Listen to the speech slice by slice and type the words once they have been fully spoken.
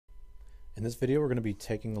In this video, we're going to be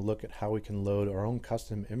taking a look at how we can load our own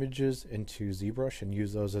custom images into ZBrush and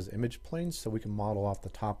use those as image planes so we can model off the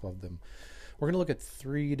top of them. We're going to look at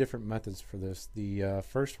three different methods for this. The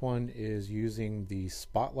first one is using the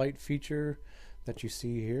spotlight feature that you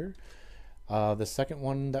see here. The second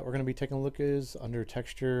one that we're going to be taking a look is under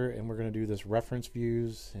texture, and we're going to do this reference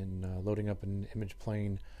views and loading up an image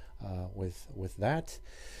plane with that.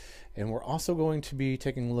 And we're also going to be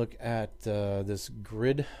taking a look at this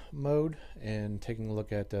grid mode and taking a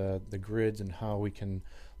look at the grids and how we can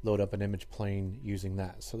load up an image plane using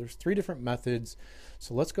that. So there's three different methods.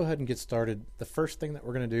 So let's go ahead and get started. The first thing that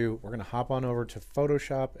we're going to do, we're going to hop on over to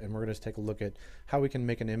Photoshop and we're going to take a look at how we can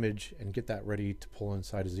make an image and get that ready to pull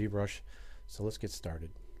inside of ZBrush. So let's get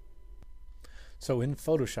started. So in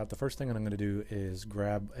Photoshop, the first thing I'm going to do is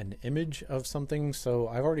grab an image of something. So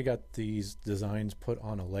I've already got these designs put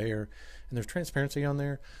on a layer and there's transparency on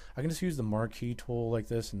there. I can just use the marquee tool like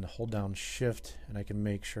this and hold down shift and I can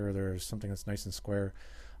make sure there's something that's nice and square.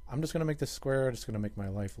 I'm just going to make this square. I'm just going to make my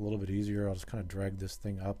life a little bit easier. I'll just kind of drag this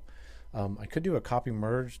thing up. I could do a copy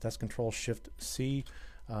merge. That's Control Shift C.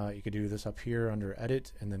 You could do this up here under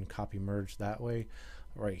edit and then copy merge that way.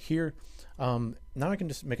 Right here. Now I can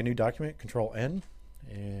just make a new document, Control N,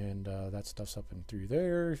 and that stuff's up and through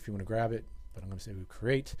there if you want to grab it. But I'm going to say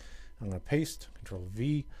create. I'm going to paste, Control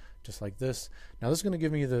V, just like this. Now this is going to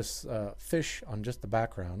give me this fish on just the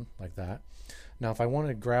background like that. Now if I want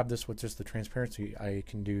to grab this with just the transparency, I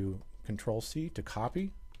can do Control C to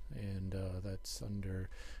copy, and that's under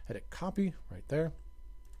edit copy right there.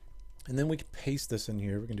 And then we can paste this in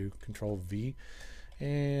here. We can do Control V.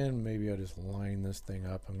 And maybe I'll just line this thing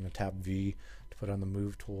up. I'm going to tap V to put on the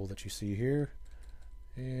move tool that you see here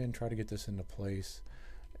and try to get this into place.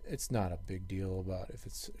 It's not a big deal about if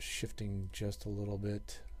it's shifting just a little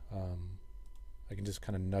bit. I can just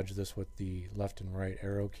kind of nudge this with the left and right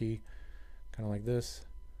arrow key, kind of like this.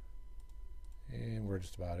 And we're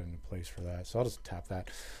just about in place for that. So I'll just tap that.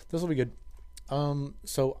 This will be good.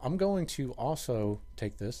 So I'm going to also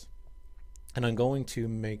take this and I'm going to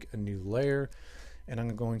make a new layer. And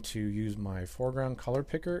I'm going to use my foreground color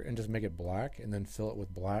picker and just make it black and then fill it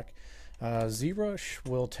with black. ZBrush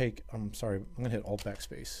will take, I'm going to hit Alt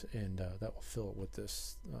Backspace and that will fill it with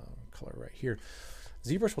this color right here.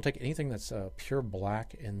 ZBrush will take anything that's pure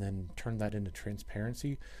black and then turn that into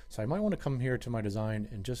transparency. So I might want to come here to my design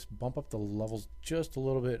and just bump up the levels just a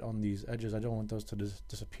little bit on these edges. I don't want those to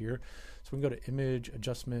disappear. So we can go to Image,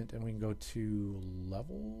 Adjustment, and we can go to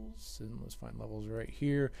Levels. And let's find Levels right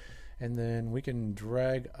here. And then we can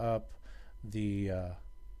drag up the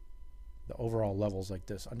overall levels like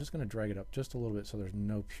this. I'm just going to drag it up just a little bit so there's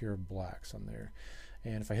no pure blacks on there.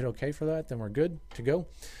 And if I hit OK for that, then we're good to go.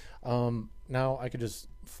 Now I could just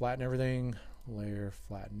flatten everything, layer,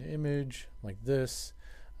 flatten image like this.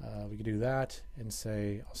 We could do that and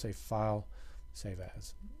say, I'll say File, Save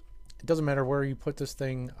As. It doesn't matter where you put this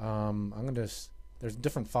thing. There's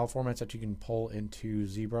different file formats that you can pull into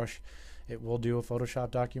ZBrush. It will do a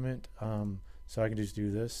Photoshop document, so I can just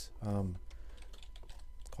do this.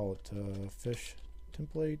 Call it fish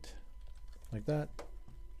template, like that.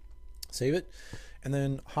 Save it, and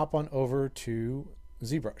then hop on over to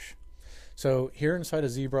ZBrush. So here inside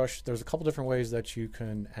of ZBrush, there's a couple different ways that you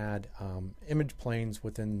can add image planes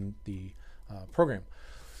within the program.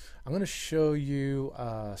 I'm going to show you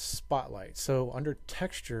Spotlight. So under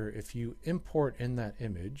Texture, if you import in that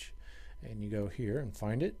image, and you go here and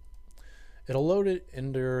find it, it'll load it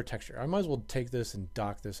under Texture. I might as well take this and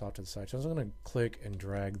dock this off to the side. So I'm just going to click and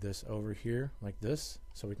drag this over here like this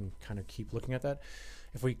so we can kind of keep looking at that.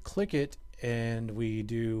 If we click it and we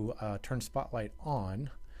do turn Spotlight on,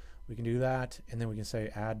 we can do that and then we can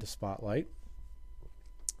say add to Spotlight.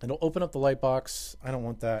 It'll open up the light box. I don't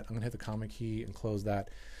want that. I'm going to hit the comma key and close that.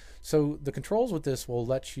 So the controls with this will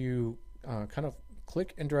let you kind of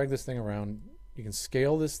click and drag this thing around. You can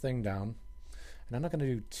scale this thing down. And I'm not going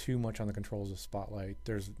to do too much on the controls of Spotlight.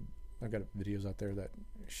 I've got videos out there that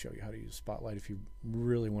show you how to use Spotlight if you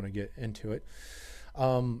really want to get into it.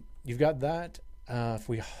 You've got that. If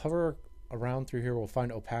we hover around through here, we'll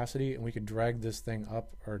find opacity, and we could drag this thing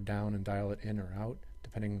up or down and dial it in or out,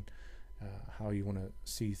 depending how you want to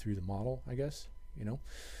see through the model, I guess.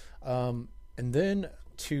 And then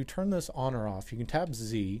to turn this on or off, you can tab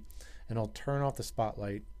Z, and it'll turn off the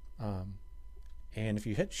Spotlight. And if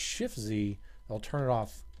you hit Shift Z, I'll turn it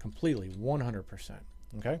off completely, 100%,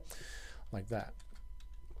 okay? Like that.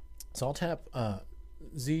 So I'll tap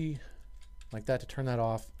Z like that to turn that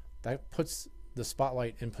off. That puts the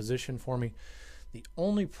spotlight in position for me. The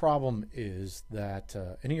only problem is that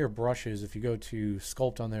any of your brushes, if you go to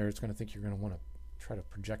sculpt on there, it's going to think you're going to want to try to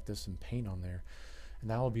project this and paint on there. and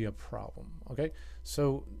that will be a problem. Okay,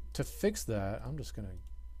 so to fix that, I'm just going to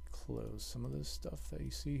close some of this stuff that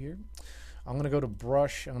you see here. I'm going to go to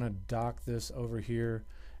brush, I'm going to dock this over here,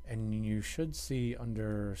 and you should see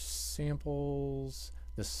under samples,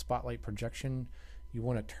 this spotlight projection, you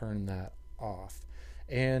want to turn that off.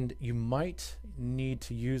 And you might need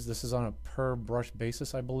to use, this is on a per brush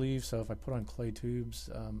basis, I believe. So if I put on clay tubes,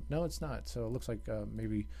 no, it's not. So it looks like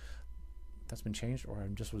maybe that's been changed, or I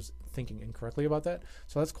just was thinking incorrectly about that.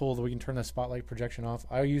 So that's cool that we can turn that spotlight projection off.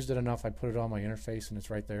 I used it enough, I put it on my interface and it's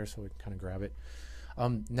right there, so we can kind of grab it.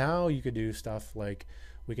 Now you could do stuff like,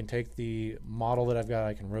 we can take the model that I've got,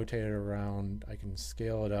 I can rotate it around, I can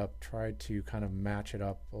scale it up, try to kind of match it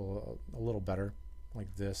up a little better,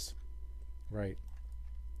 like this, right?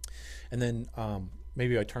 And then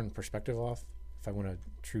maybe I turn perspective off if I want a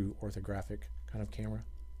true orthographic kind of camera,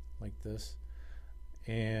 like this.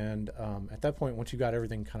 And at that point, once you got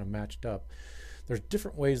everything kind of matched up, there's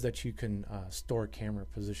different ways that you can store camera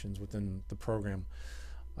positions within the program.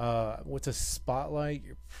 With a spotlight,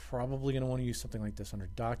 you're probably going to want to use something like this. Under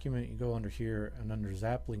document, you go under here, and under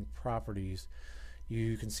ZBrush properties,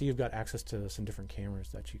 you can see you've got access to some different cameras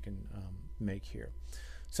that you can make here.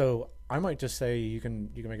 So I might just say you can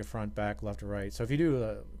make a front, back, left, or right. So if you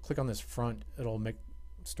do click on this front, it'll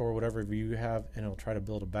store whatever view you have, and it'll try to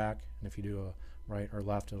build a back. And if you do a right or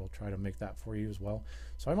left, it'll try to make that for you as well.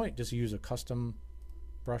 So I might just use a custom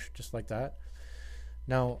brush just like that.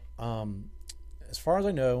 Now, as far as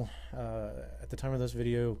I know, at the time of this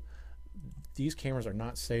video, these cameras are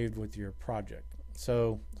not saved with your project.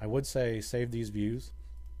 So I would say save these views,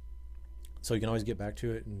 so you can always get back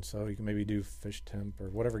to it, and so you can maybe do fish temp or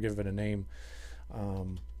whatever, give it a name.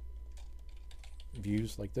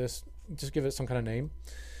 Views like this, just give it some kind of name,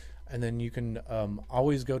 and then you can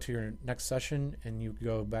always go to your next session and you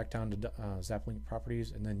go back down to ZBrush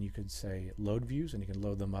properties, and then you could say load views, and you can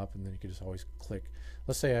load them up, and then you can just always click.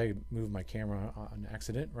 Let's say I move my camera on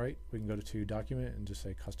accident, right? We can go to document and just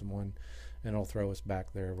say custom one, and it'll throw us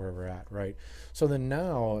back there where we're at, right? So then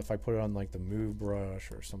now if I put it on like the move brush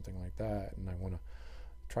or something like that, and I want to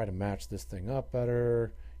try to match this thing up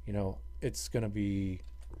better, you know, it's going to be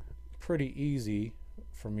pretty easy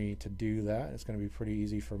for me to do that. It's going to be pretty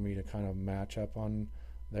easy for me to kind of match up on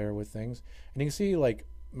there with things. And you can see, like,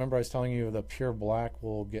 remember I was telling you the pure black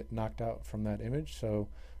will get knocked out from that image, so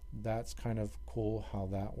that's kind of cool how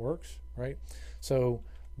that works, right? So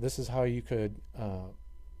this is how you could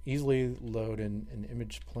easily load in an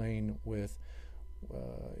image plane with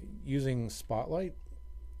using Spotlight.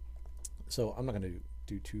 So I'm not going to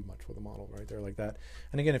do too much with a model right there like that.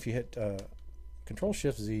 And again, if you hit Control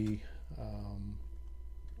Shift Z,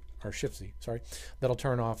 or Shift Z, sorry, that'll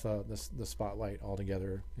turn off the spotlight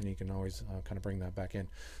altogether, and you can always kind of bring that back in.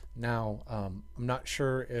 Now, I'm not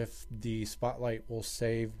sure if the spotlight will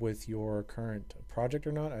save with your current project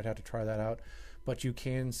or not. I'd have to try that out, but you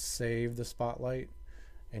can save the spotlight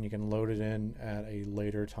and you can load it in at a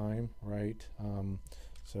later time, right?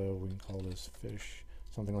 So we can call this fish,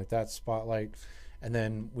 something like that, spotlight, and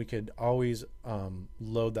then we could always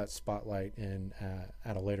load that spotlight in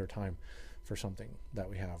at a later time for something that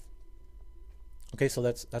we have. Okay, so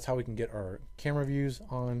that's how we can get our camera views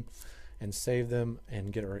on and save them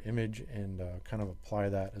and get our image and kind of apply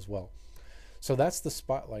that as well. So that's the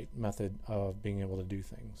spotlight method of being able to do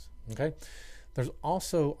things. Okay, there's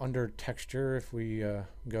also under texture, if we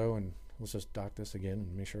go and let's just dock this again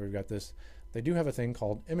and make sure we've got this, they do have a thing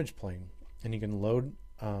called image plane, and you can load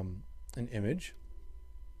an image,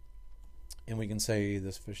 and we can say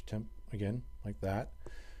this fish temp again like that,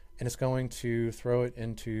 and it's going to throw it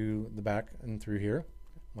into the back and through here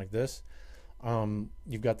like this.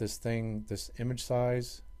 You've got this thing, this image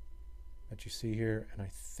size that you see here, and I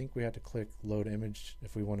think we have to click load image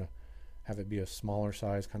if we want to have it be a smaller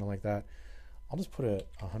size, kind of like that. I'll just put it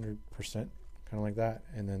 100%, kind of like that,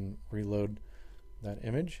 and then reload that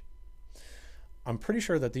image. I'm pretty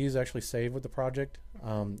sure that these actually save with the project.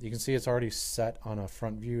 You can see it's already set on a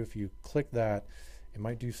front view. If you click that, it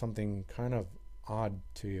might do something kind of odd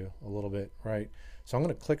to you a little bit, right? So I'm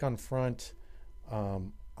going to click on front.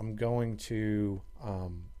 I'm going to,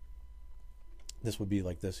 this would be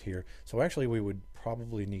like this here. So actually we would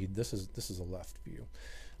probably need, this is a left view.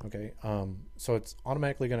 Okay, so it's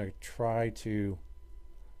automatically going to try to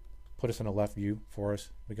put us in a left view for us.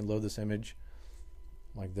 We can load this image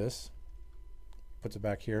like this, puts it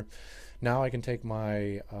back here. Now I can take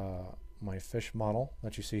my my fish model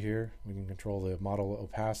that you see here. We can control the model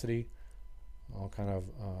opacity. I'll kind of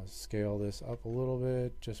scale this up a little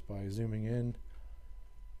bit just by zooming in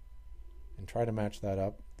and try to match that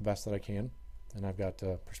up the best that I can. And I've got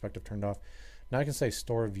perspective turned off. Now I can say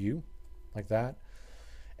store view like that.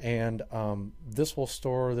 And this will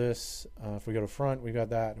store this. If we go to front, we got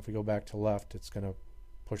that. If we go back to left, it's going to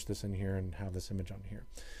push this in here and have this image on here.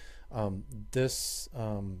 This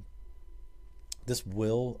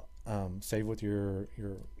will save with your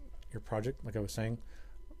project, like I was saying,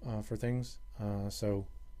 for things. So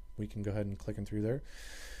we can go ahead and click in through there.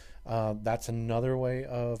 That's another way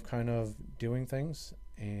of kind of doing things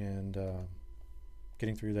and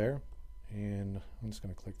getting through there. And I'm just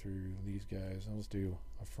going to click through these guys. I'll just do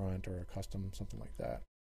a front or a custom, something like that.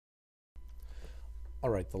 All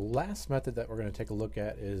right, the last method that we're going to take a look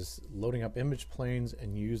at is loading up image planes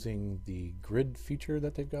and using the grid feature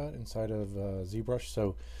that they've got inside of ZBrush.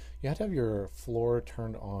 So you have to have your floor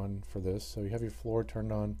turned on for this. So you have your floor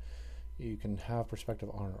turned on. You can have perspective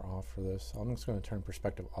on or off for this. I'm just going to turn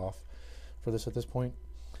perspective off for this at this point.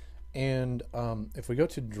 And if we go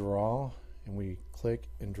to draw and we click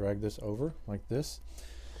and drag this over like this,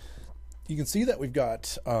 you can see that we've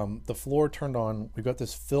got the floor turned on. We've got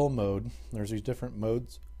this fill mode. There's these different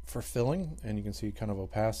modes for filling, and you can see kind of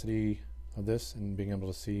opacity of this and being able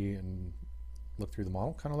to see and look through the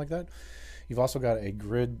model, kind of like that. You've also got a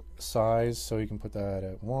grid size, so you can put that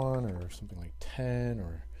at 1 or something like 10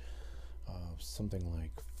 or something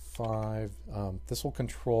like 5. This will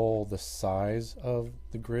control the size of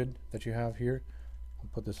the grid that you have here. I'll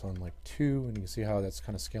put this on like 2, and you can see how that's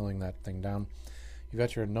kind of scaling that thing down. You've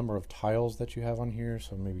got your number of tiles that you have on here,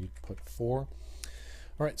 so maybe put 4. All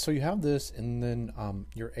right, so you have this, and then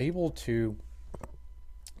you're able to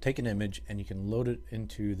take an image and you can load it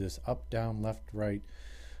into this up, down, left, right,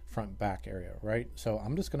 front, back area, right? So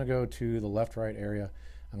I'm just going to go to the left, right area.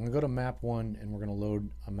 I'm going to go to map 1, and we're going to load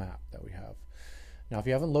a map that we have. Now, if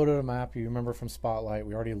you haven't loaded a map, you remember from Spotlight,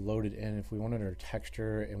 we already loaded in. If we wanted our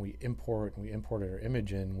texture and we imported our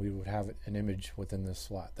image in, we would have an image within this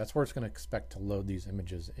slot. That's where it's going to expect to load these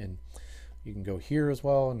images in. You can go here as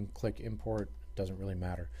well and click import. It doesn't really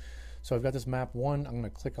matter. So I've got this map 1. I'm going to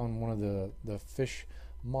click on one of the fish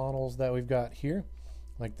models that we've got here,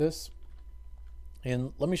 like this.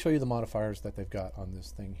 And let me show you the modifiers that they've got on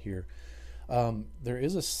this thing here. There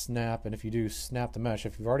is a snap, and if you do snap the mesh,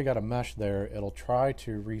 if you've already got a mesh there, it'll try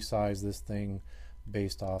to resize this thing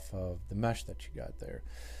based off of the mesh that you got there.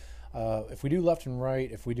 If we do left and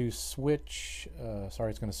right, if we do switch, it's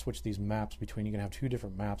going to switch these maps between, you can have 2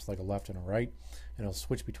 different maps, like a left and a right, and it'll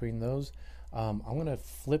switch between those. I'm going to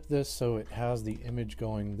flip this so it has the image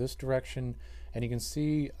going this direction, and you can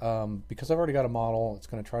see, because I've already got a model, it's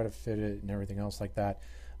going to try to fit it and everything else like that,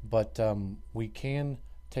 but we can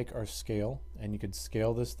take our scale, and you could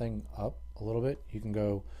scale this thing up a little bit. You can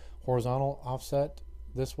go horizontal offset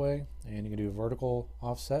this way, and you can do a vertical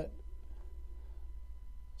offset.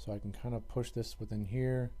 So I can kind of push this within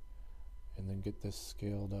here and then get this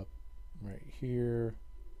scaled up right here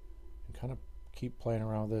and kind of keep playing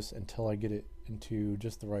around with this until I get it into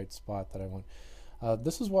just the right spot that I want.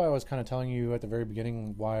 This is why I was kind of telling you at the very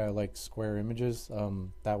beginning why I like square images.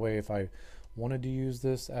 That way, if I wanted to use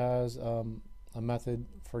this as a method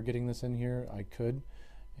for getting this in here, I could,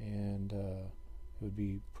 and it would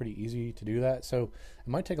be pretty easy to do that. So it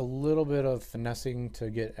might take a little bit of finessing to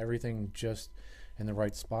get everything just in the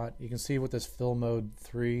right spot. You can see with this fill mode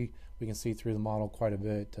 3, we can see through the model quite a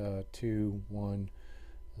bit. 2, 1,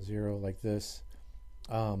 0, like this.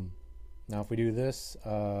 Now if we do this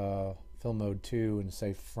fill mode 2 and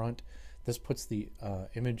say front, this puts the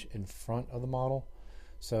image in front of the model.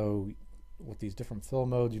 So with these different fill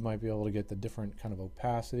modes, you might be able to get the different kind of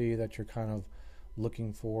opacity that you're kind of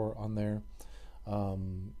looking for on there.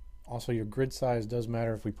 Also, your grid size does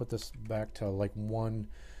matter. If we put this back to like 1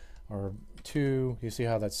 or 2, you see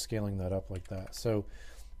how that's scaling that up like that. So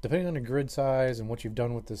depending on the grid size and what you've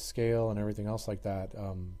done with this scale and everything else like that,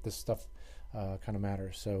 this stuff kind of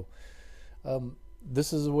matters. So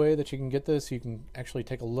this is a way that you can get this. You can actually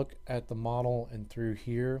take a look at the model, and through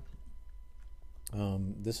here,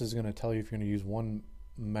 this is going to tell you if you're going to use one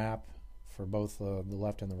map for both the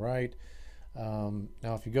left and the right.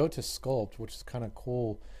 Now if you go to sculpt, which is kind of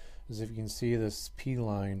cool, is if you can see this P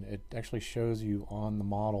line, it actually shows you on the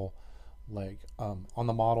model, like on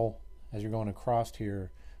the model as you're going across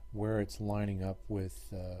here, where it's lining up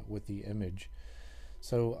with the image.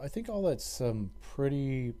 So I think all that's some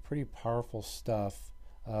pretty powerful stuff.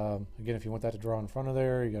 Again, if you want that to draw in front of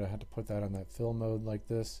there, you're gonna have to put that on that fill mode like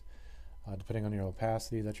this. Depending on your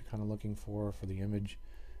opacity that you're kind of looking for the image,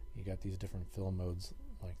 you got these different fill modes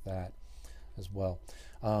like that as well.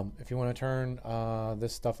 If you want to turn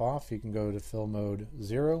this stuff off, you can go to fill mode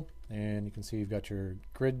 0, and you can see you've got your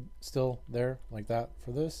grid still there like that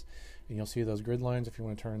for this, and you'll see those grid lines. If you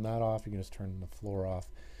want to turn that off, you can just turn the floor off,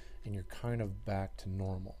 and you're kind of back to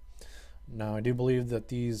normal. Now, I do believe that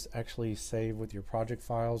these actually save with your project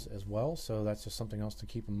files as well, so that's just something else to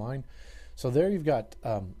keep in mind. So there you've got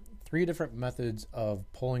 3 different methods of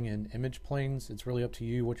pulling in image planes. It's really up to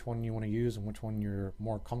you which one you want to use and which one you're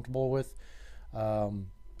more comfortable with.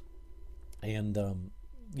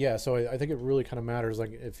 Yeah, so I think it really kind of matters.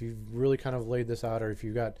 Like if you've really kind of laid this out, or if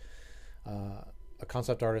you've got a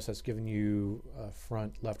concept artist that's given you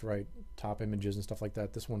front, left, right, top images and stuff like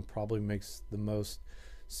that, this one probably makes the most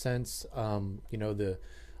sense. You know, the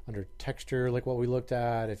under texture, like what we looked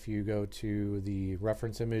at, if you go to the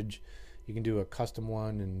reference image, you can do a custom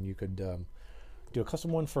one, and you could do a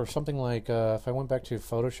custom one for something like if I went back to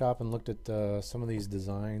Photoshop and looked at some of these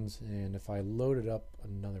designs, and if I loaded up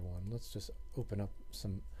another one, let's just open up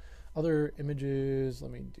some other images.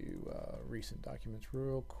 Let me do recent documents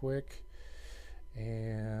real quick,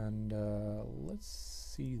 and let's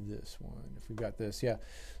see this one. If we've got this, yeah.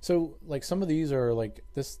 So like some of these are like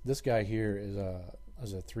this guy here is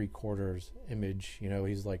a 3/4 image. You know,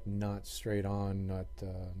 he's like not straight on, not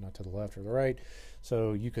to the left or the right.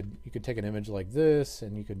 So you could take an image like this,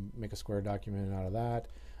 and you could make a square document out of that.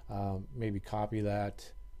 Maybe copy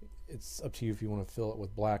that. It's up to you if you want to fill it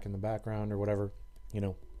with black in the background or whatever, you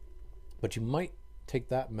know. But you might take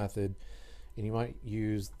that method, and you might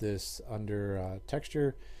use this under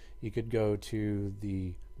texture. You could go to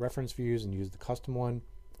the reference views and use the custom one,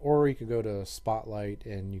 or you could go to Spotlight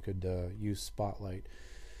and you could use Spotlight.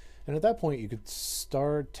 And at that point, you could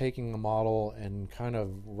start taking a model and kind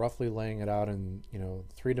of roughly laying it out in, you know,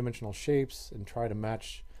 3-dimensional shapes and try to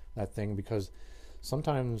match that thing, because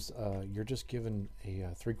sometimes you're just given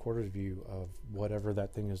a 3/4 view of whatever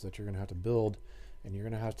that thing is that you're going to have to build, and you're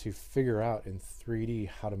going to have to figure out in 3D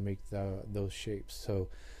how to make those shapes. So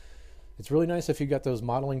it's really nice if you got those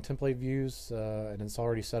modeling template views and it's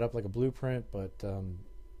already set up like a blueprint, but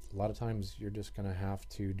a lot of times you're just going to have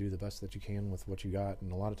to do the best that you can with what you got,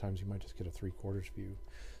 and a lot of times you might just get a 3/4 view.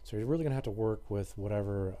 So you're really going to have to work with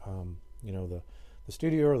whatever you know, the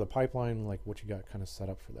studio or the pipeline, like what you got kind of set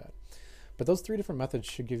up for that. But those 3 different methods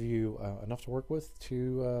should give you enough to work with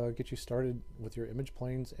to get you started with your image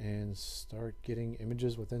planes and start getting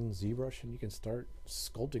images within ZBrush, and you can start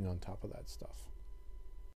sculpting on top of that stuff.